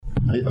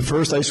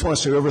First, I just want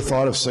to say whoever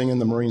thought of singing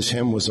the Marines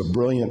hymn was a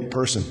brilliant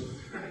person.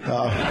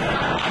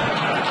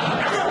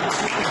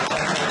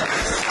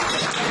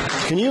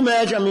 Can you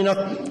imagine? I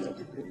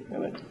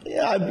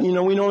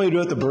mean, we normally do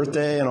it at the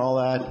birthday and all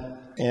that.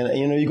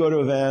 And, you go to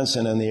events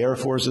and then the Air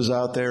Force is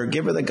out there,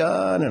 give her the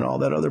gun and all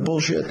that other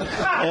bullshit.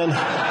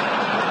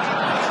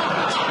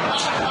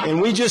 And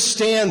we just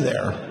stand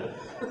there.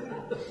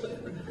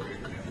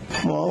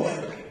 Well,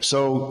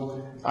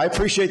 so I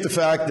appreciate the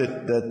fact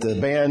that the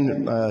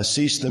band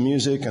ceased the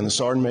music and the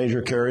sergeant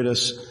major carried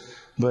us.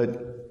 But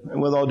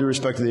with all due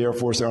respect to the Air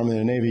Force, the Army, and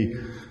the Navy,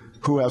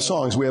 who have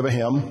songs, we have a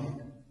hymn.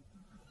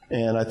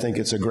 And I think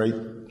it's a great,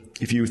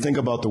 if you think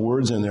about the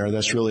words in there,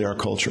 that's really our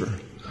culture.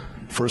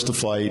 First to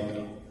fight,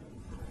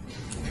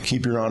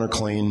 keep your honor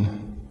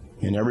clean,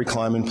 in every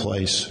climb and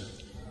place.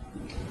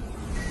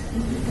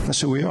 That's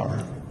who we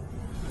are.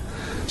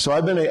 So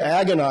I've been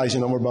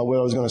agonizing over about what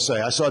I was going to say.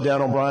 I saw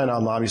Dan O'Brien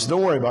on lobby. He said,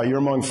 don't worry about it, you're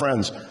among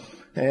friends.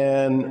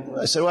 And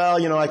I said,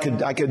 well, I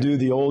could do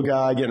the old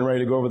guy getting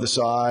ready to go over the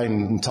side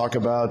and talk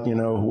about,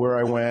 where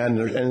I went.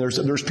 And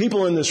there's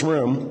people in this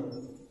room.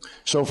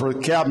 So for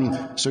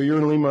Captain, so you're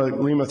in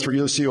Lima 3,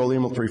 you're the CEO of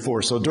Lima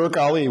 3-4. So Dirk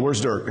Ali,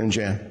 where's Dirk and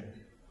Jan?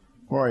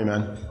 Where are you,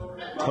 man?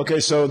 Okay,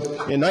 so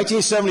in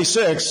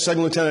 1976,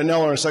 Second Lieutenant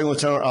Neller and Second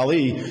Lieutenant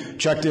Ali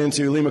checked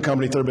into Lima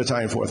Company, 3rd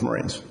Battalion, 4th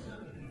Marines.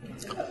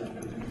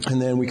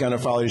 And then we kind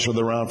of followed each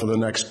other around for the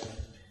next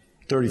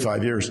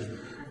 35 years.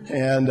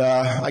 And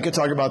I could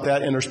talk about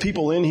that. And there's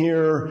people in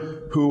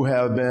here who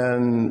I've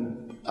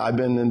been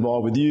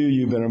involved with you,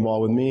 you've been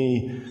involved with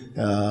me.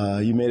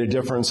 You made a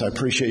difference. I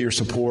appreciate your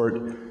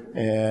support.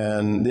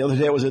 And the other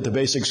day I was at the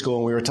basic school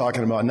and we were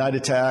talking about night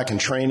attack and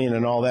training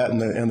and all that.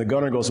 And the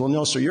gunner goes, well,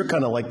 no, sir, you're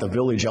kind of like the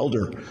village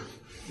elder.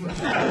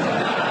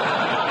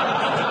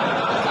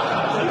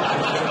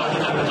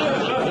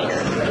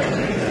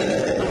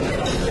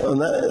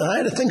 And I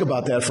had to think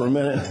about that for a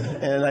minute.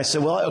 And I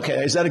said, well,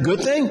 okay, is that a good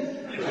thing?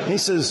 He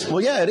says,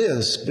 well, yeah, it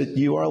is, but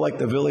you are like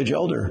the village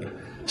elder.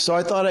 So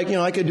I thought,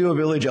 I could do a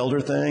village elder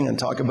thing and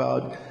talk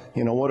about,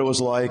 what it was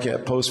like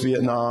at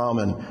post-Vietnam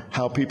and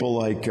how people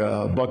like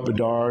Buck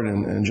Bedard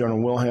and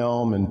General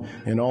Wilhelm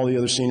and all the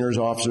other seniors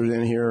officers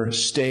in here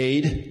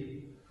stayed.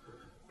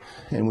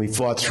 And we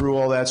fought through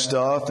all that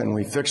stuff, and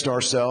we fixed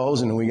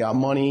ourselves, and we got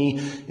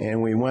money,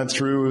 and we went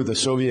through the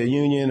Soviet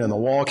Union, and the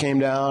wall came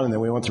down, and then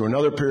we went through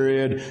another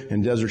period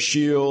in Desert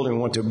Shield,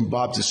 and went to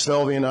Bob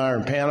Tisfelvi and I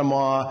in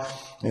Panama.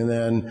 And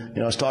then,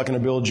 I was talking to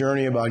Bill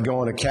Journey about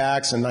going to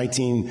CAX in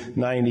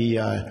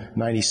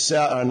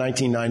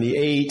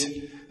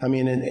 1998. I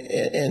mean,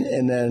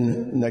 and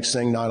then next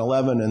thing,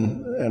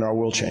 9/11 and our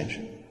world changed.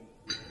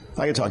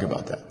 I could talk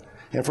about that.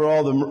 And for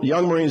all the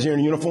young Marines here in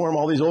uniform,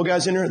 all these old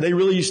guys in here, they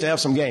really used to have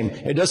some game.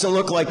 It doesn't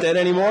look like that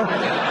anymore,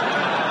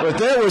 but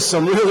there were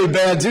some really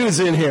bad dudes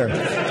in here.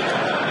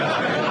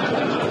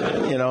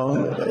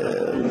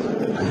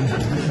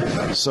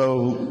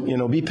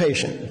 So, be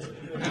patient.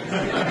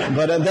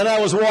 But then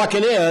I was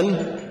walking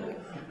in,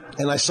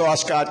 and I saw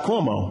Scott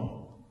Cuomo.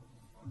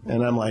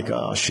 And I'm like,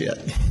 oh, shit.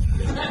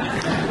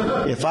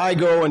 If I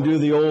go and do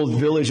the old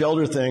village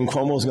elder thing,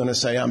 Cuomo's going to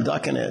say I'm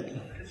ducking it.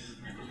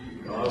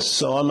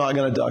 So I'm not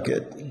going to duck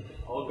it.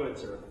 All good,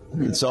 sir.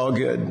 It's all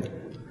good.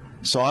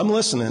 So I'm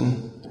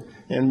listening.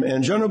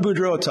 And General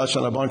Boudreaux touched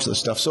on a bunch of the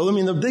stuff. So,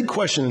 the big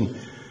question,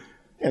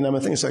 and I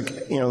think it's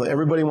like,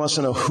 everybody wants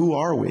to know, who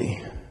are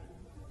we?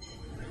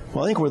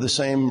 Well, I think we're the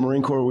same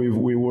Marine Corps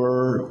we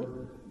were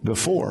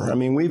before.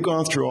 We've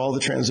gone through all the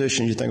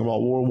transitions. You think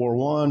about World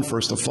War I,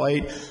 first to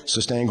fight,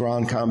 sustained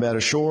ground combat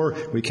ashore.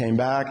 We came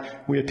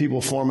back. We had people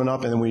forming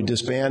up, and then we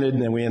disbanded,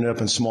 and then we ended up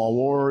in small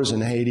wars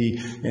in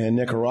Haiti and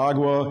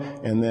Nicaragua,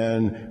 and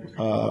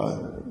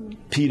then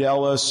Pete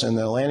Ellis and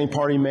the Landing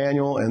Party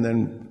Manual, and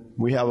then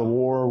we have a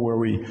war where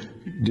we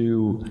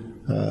do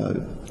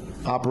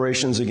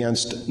operations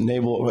against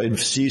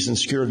seize and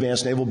secure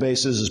advanced naval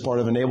bases as part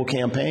of a naval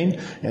campaign,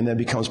 and that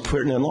becomes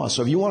written in law.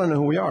 So if you want to know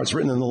who we are, it's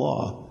written in the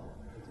law.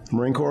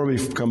 Marine Corps will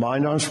be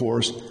Combined Arms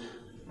Force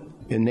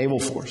and Naval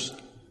Force.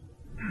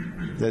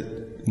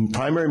 The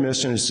primary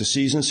mission is to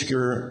seize and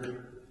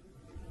secure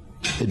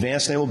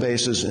advanced naval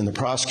bases in the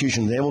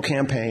prosecution of the naval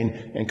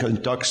campaign and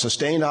conduct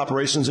sustained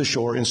operations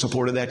ashore in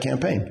support of that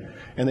campaign.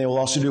 And they will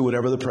also do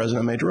whatever the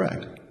President may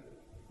direct.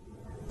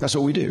 That's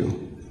what we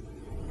do.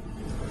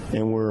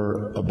 And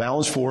we're a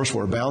balanced force.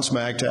 We're a balanced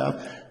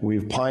MAGTF.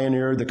 We've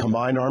pioneered the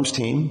Combined Arms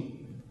Team.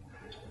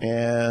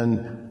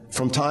 And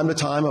from time to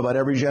time, about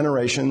every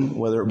generation,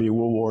 whether it be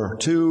World War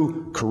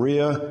II,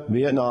 Korea,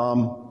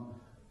 Vietnam,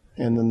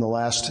 and then the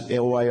last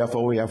OIF,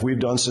 OEF, we've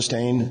done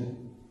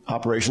sustained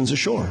operations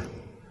ashore.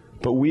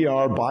 But we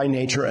are, by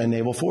nature, a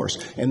naval force.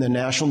 And the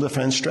National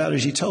Defense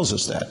Strategy tells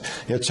us that.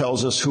 It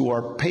tells us who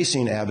our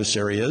pacing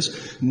adversary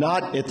is,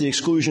 not at the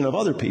exclusion of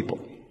other people.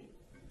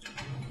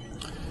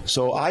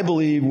 So I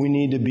believe we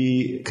need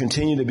to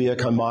continue to be a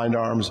combined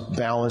arms,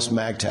 balanced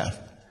MAGTF.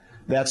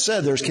 That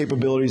said, there's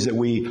capabilities that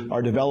we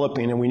are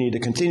developing and we need to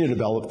continue to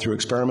develop through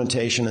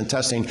experimentation and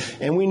testing.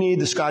 And we need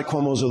the Scott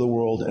Cuomos of the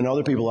world and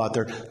other people out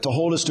there to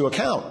hold us to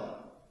account.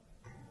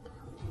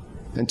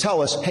 and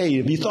tell us, hey,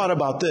 have you thought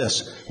about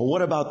this? Well,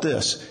 what about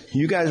this?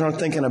 You guys aren't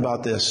thinking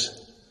about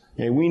this.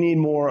 Hey, we need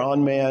more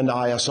unmanned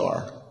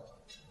ISR.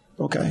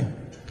 Okay.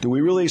 Do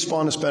we really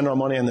want to spend our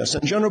money on this?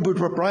 And General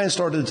Brian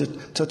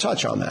started to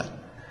touch on that.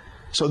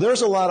 So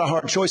there's a lot of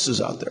hard choices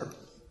out there.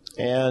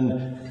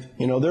 And,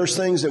 there's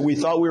things that we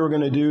thought we were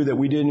going to do that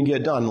we didn't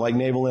get done, like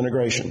naval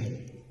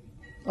integration.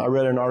 I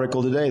read an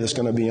article today that's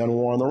going to be on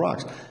War on the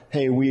Rocks.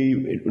 Hey,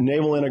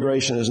 naval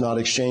integration is not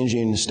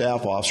exchanging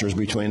staff officers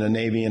between a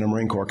Navy and a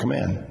Marine Corps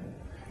command.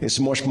 It's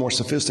much more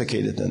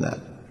sophisticated than that.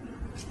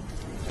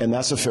 And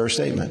that's a fair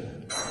statement.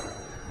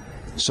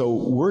 So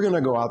we're going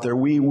to go out there.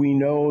 We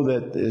know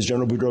that, as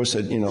General Boudreaux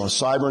said,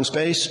 cyber and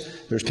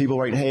space, there's people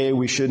writing, hey,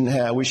 we should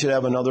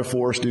have another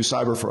force do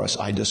cyber for us.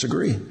 I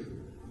disagree.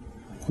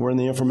 We're in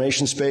the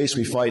information space.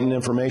 We fight in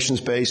information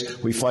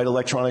space. We fight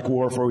electronic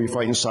warfare. We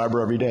fight in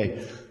cyber every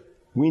day.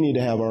 We need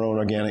to have our own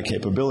organic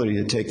capability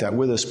to take that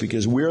with us,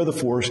 because we're the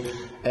force,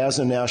 as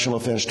the National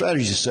Defense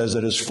Strategy says,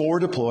 that is forward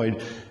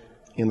deployed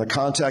in the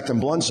contact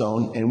and blunt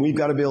zone, and we've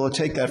got to be able to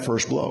take that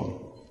first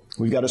blow.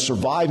 We've got to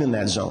survive in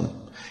that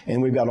zone.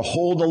 And we've got to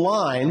hold the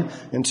line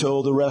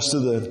until the rest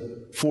of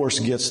the force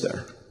gets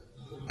there.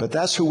 But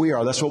that's who we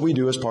are. That's what we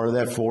do as part of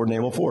that forward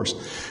naval force.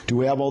 Do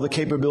we have all the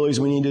capabilities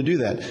we need to do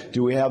that?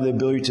 Do we have the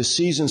ability to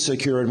seize and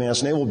secure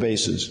advanced naval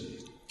bases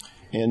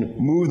and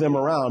move them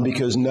around,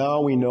 because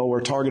now we know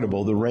we're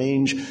targetable? The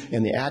range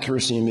and the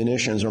accuracy of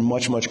munitions are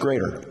much, much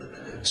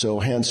greater. So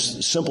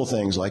hence simple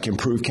things like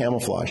improved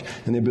camouflage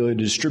and the ability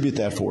to distribute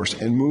that force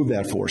and move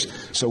that force.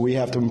 So we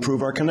have to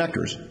improve our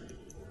connectors.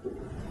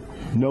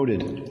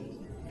 Noted.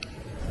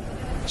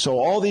 So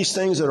all these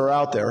things that are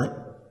out there,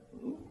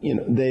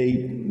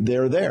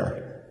 they're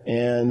there.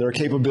 And there are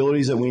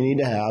capabilities that we need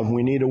to have.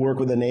 We need to work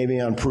with the Navy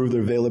on improve the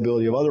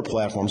availability of other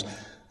platforms,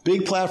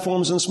 big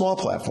platforms and small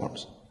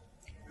platforms.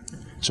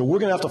 So we're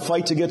going to have to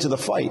fight to get to the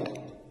fight.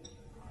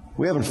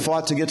 We haven't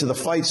fought to get to the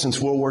fight since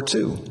World War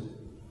II.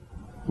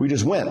 We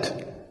just went.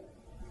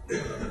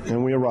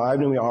 And we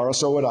arrived and we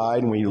RSO'd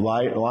and we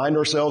lined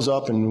ourselves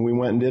up and we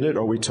went and did it,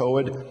 or we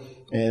towed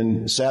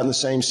and sat in the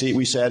same seat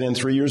we sat in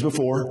 3 years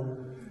before.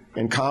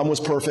 And comm was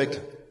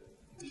perfect,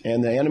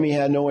 and the enemy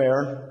had no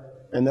air,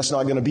 and that's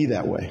not going to be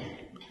that way.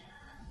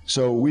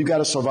 So we've got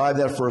to survive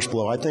that first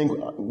blow. I think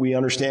we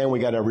understand we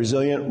got to have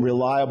resilient,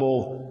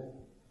 reliable,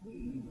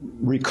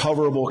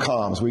 recoverable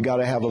comms. We got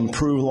to have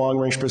improved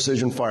long-range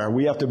precision fire.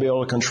 We have to be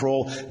able to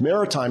control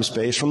maritime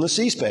space from the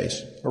sea space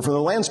or from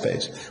the land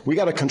space. We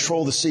got to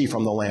control the sea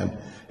from the land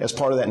as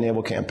part of that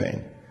naval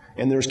campaign.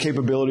 And there's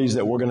capabilities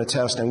that we're going to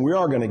test and we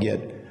are going to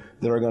get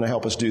that are going to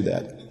help us do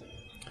that.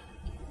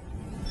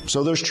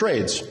 So there's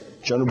trades.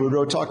 General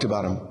Boudreaux talked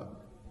about them.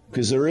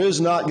 Because there is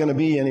not going to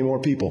be any more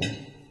people,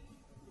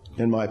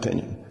 in my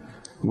opinion.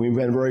 We've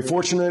been very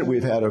fortunate.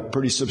 We've had a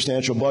pretty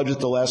substantial budget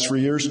the last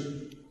 3 years.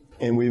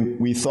 And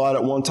we thought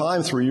at one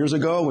time, 3 years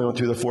ago, we went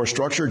through the force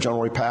structure.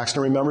 General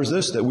Paxton remembers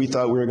this, that we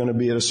thought we were going to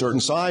be at a certain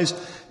size.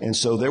 And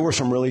so there were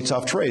some really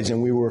tough trades.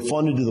 And we were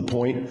funded to the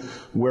point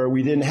where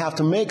we didn't have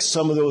to make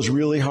some of those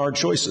really hard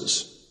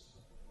choices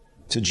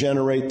to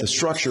generate the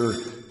structure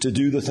to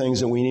do the things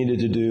that we needed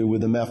to do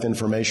with the MEF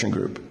information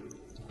group.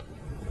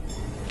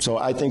 So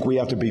I think we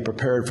have to be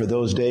prepared for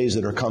those days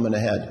that are coming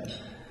ahead.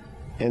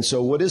 And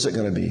so what is it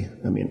going to be?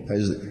 I mean,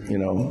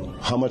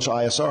 how much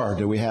ISR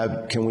do we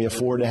have? Can we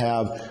afford to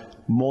have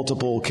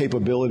multiple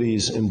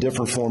capabilities in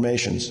different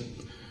formations?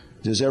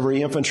 Does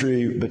every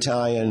infantry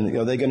battalion,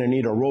 are they going to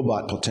need a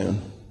robot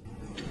platoon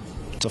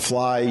to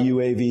fly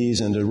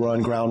UAVs and to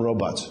run ground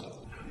robots?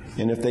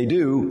 And if they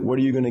do, what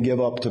are you going to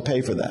give up to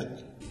pay for that?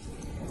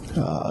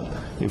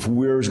 If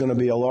there's going to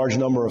be a large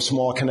number of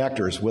small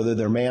connectors, whether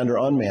they're manned or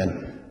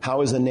unmanned,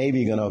 how is the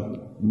Navy going to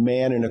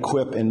man and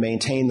equip and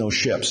maintain those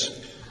ships?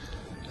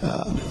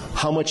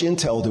 How much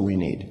intel do we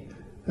need?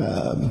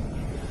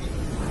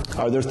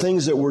 Are there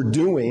things that we're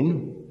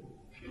doing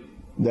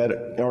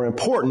that are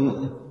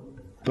important,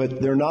 but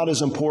they're not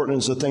as important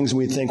as the things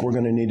we think we're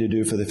going to need to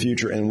do for the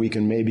future, and we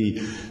can maybe,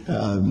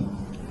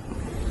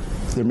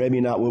 they're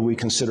maybe not what we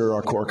consider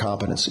our core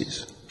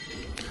competencies.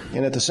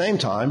 And at the same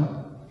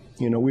time,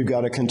 we've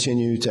got to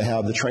continue to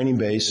have the training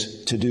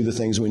base to do the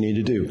things we need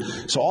to do.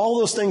 So all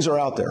those things are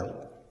out there.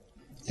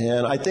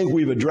 And I think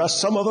we've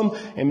addressed some of them.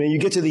 And when you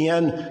get to the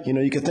end,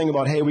 you can think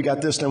about, hey, we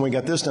got this done, we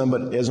got this done.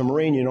 But as a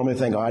Marine, you normally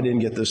think, I didn't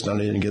get this done,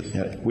 we didn't get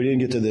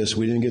to this,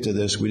 we didn't get to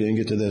this, we didn't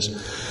get to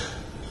this.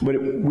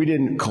 But we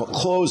didn't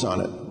close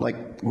on it,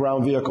 like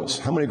ground vehicles.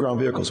 How many ground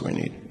vehicles do we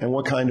need? And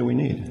what kind do we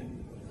need?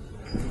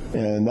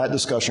 And that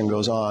discussion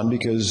goes on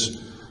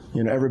because,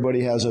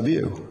 everybody has a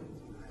view.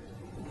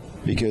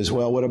 Because,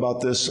 what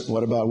about this?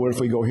 What if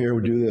we go here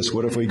and do this?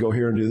 What if we go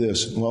here and do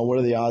this? Well, what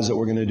are the odds that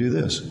we're going to do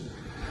this?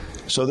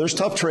 So there's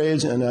tough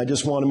trades, and I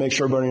just want to make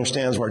sure everybody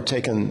understands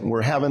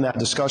we're having that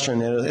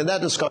discussion, and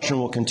that discussion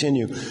will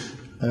continue.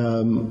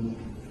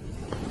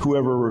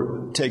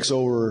 Whoever takes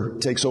over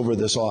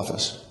this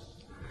office.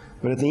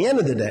 But at the end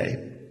of the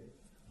day,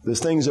 the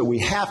things that we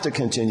have to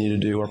continue to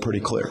do are pretty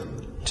clear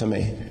to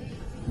me.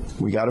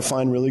 We got to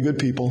find really good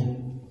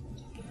people.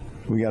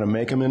 We got to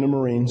make them into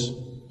Marines.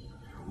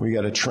 We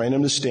got to train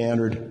them to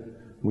standard.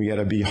 We got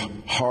to be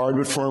hard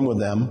but firm with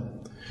them.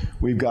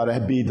 We've got to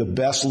be the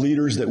best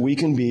leaders that we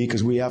can be,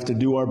 because we have to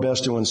do our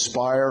best to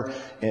inspire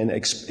and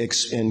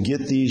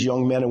get these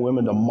young men and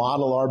women to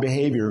model our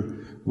behavior,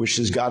 which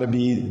has got to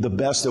be the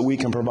best that we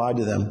can provide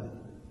to them.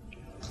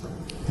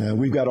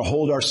 We've got to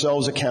hold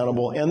ourselves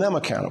accountable and them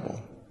accountable.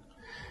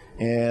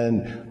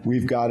 And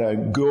we've got to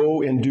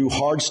go and do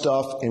hard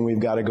stuff, and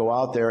we've got to go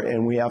out there,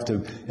 and we have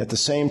to, at the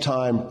same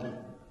time,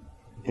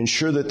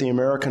 ensure that the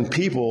American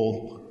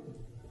people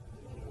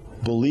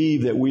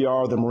believe that we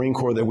are the Marine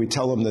Corps that we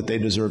tell them that they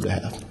deserve to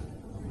have.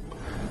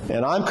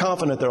 And I'm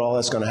confident that all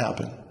that's going to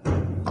happen.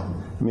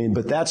 I mean,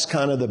 but that's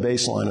kind of the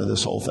baseline of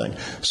this whole thing.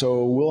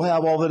 So we'll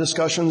have all the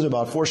discussions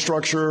about force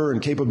structure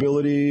and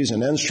capabilities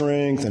and end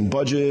strength and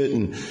budget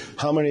and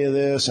how many of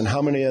this and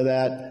how many of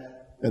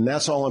that, and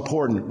that's all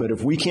important. But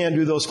if we can't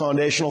do those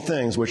foundational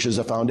things, which is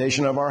the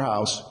foundation of our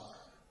house,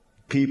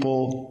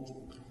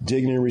 people,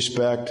 dignity,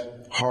 respect,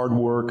 hard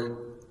work,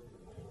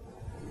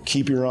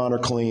 keep your honor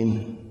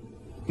clean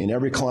in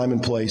every climb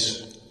and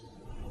place,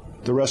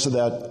 the rest of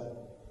that,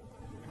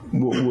 we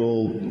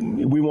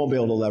won't be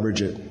able to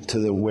leverage it to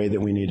the way that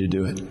we need to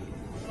do it.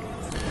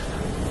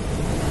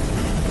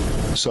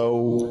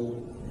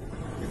 So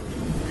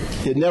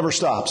it never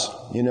stops.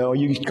 You know,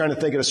 you kind of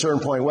think at a certain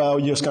point, well,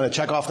 you just kind of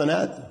check off the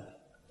net.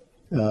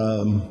 You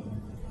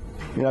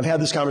know, I've had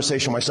this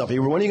conversation myself. When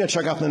are you going to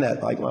check off the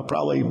net? Like, well,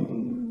 probably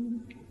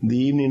the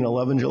evening of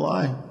 11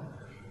 July.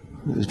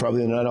 It's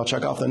probably the night I'll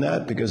check off the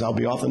net, because I'll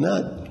be off the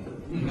net.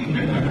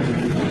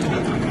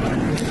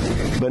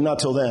 But not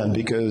till then,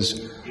 because,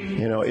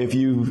 you know, if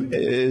you,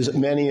 as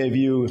many of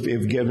you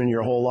have given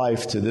your whole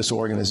life to this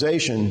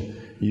organization,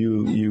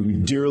 you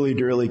dearly,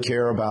 dearly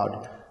care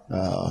about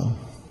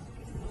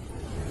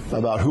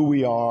who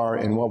we are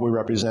and what we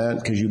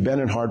represent, because you've been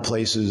in hard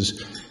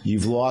places,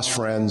 you've lost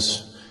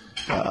friends,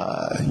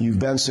 you've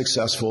been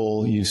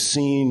successful, you've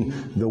seen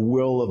the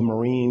will of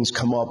Marines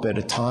come up at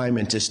a time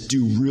and just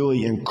do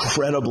really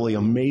incredibly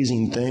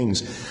amazing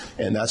things,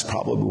 and that's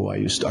probably why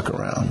you stuck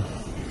around.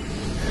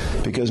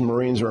 Because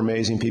Marines are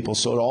amazing people.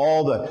 So to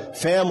all the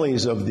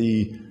families of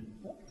the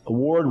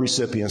award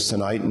recipients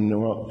tonight,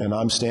 and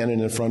I'm standing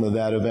in front of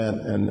that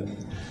event, and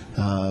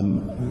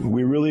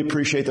we really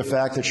appreciate the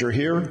fact that you're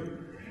here.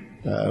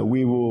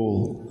 We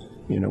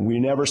will, you know, we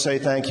never say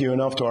thank you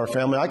enough to our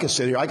family. I could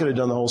sit here, I could have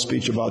done the whole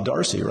speech about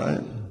Darcy, right?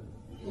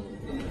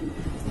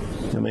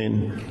 I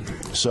mean,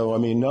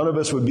 none of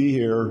us would be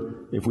here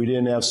if we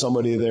didn't have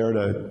somebody there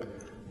to,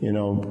 you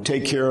know,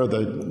 take care of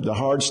the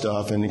hard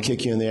stuff and to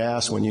kick you in the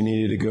ass when you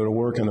needed to go to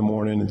work in the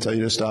morning and tell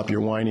you to stop your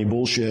whiny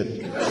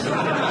bullshit.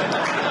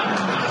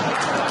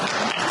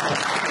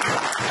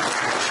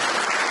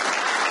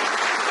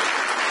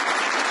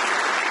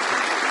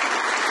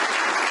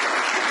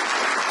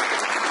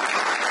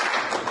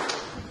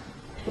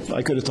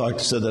 I could have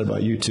said that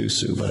about you too,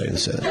 Sue, but I didn't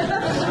say it.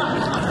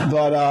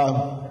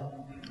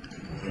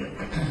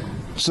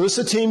 So it's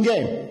a team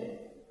game,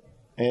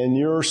 and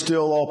you're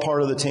still all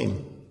part of the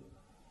team.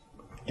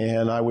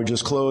 And I would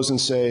just close and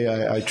say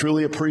I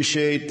truly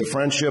appreciate the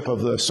friendship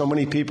of so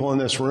many people in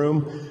this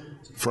room,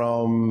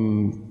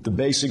 from the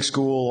basic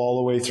school all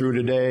the way through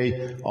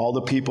today, all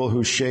the people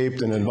who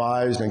shaped and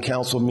advised and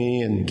counseled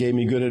me and gave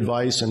me good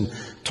advice and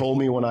told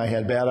me when I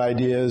had bad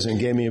ideas and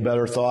gave me a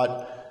better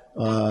thought,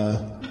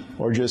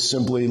 or just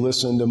simply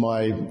listened to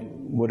my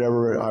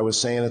whatever I was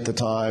saying at the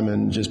time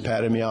and just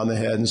patted me on the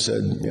head and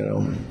said, you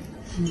know,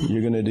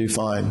 you're going to do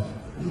fine.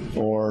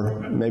 Or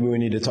maybe we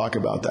need to talk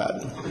about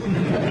that.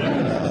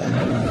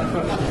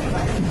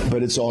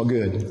 But it's all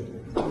good.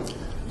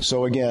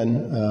 So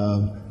again,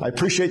 I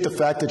appreciate the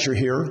fact that you're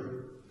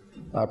here.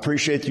 I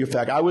appreciate the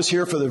fact I was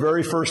here for the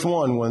very first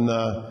one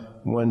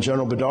when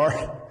General Bedard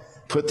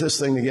put this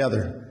thing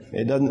together.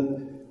 It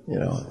doesn't, you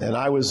know, and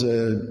I was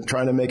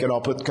trying to make it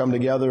all come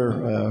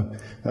together.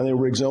 I think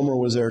Riggs Ilmer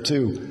was there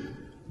too.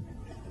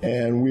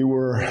 And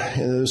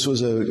this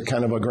was a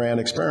kind of a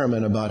grand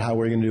experiment about how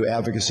we're going to do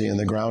advocacy in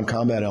the ground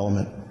combat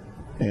element.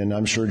 And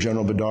I'm sure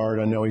General Bedard,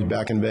 I know he's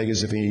back in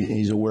Vegas if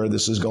he's aware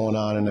this is going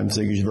on, and I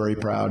think he's very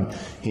proud.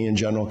 He and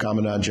General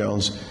Commandant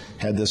Jones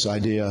had this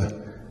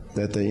idea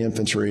that the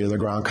infantry of the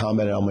ground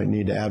combat element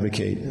need to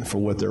advocate for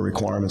what their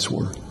requirements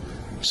were.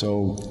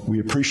 So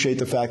we appreciate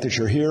the fact that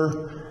you're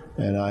here.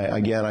 And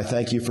I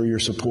thank you for your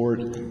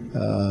support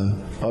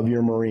of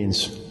your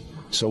Marines.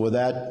 So with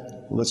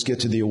that, let's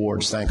get to the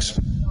awards. Thanks.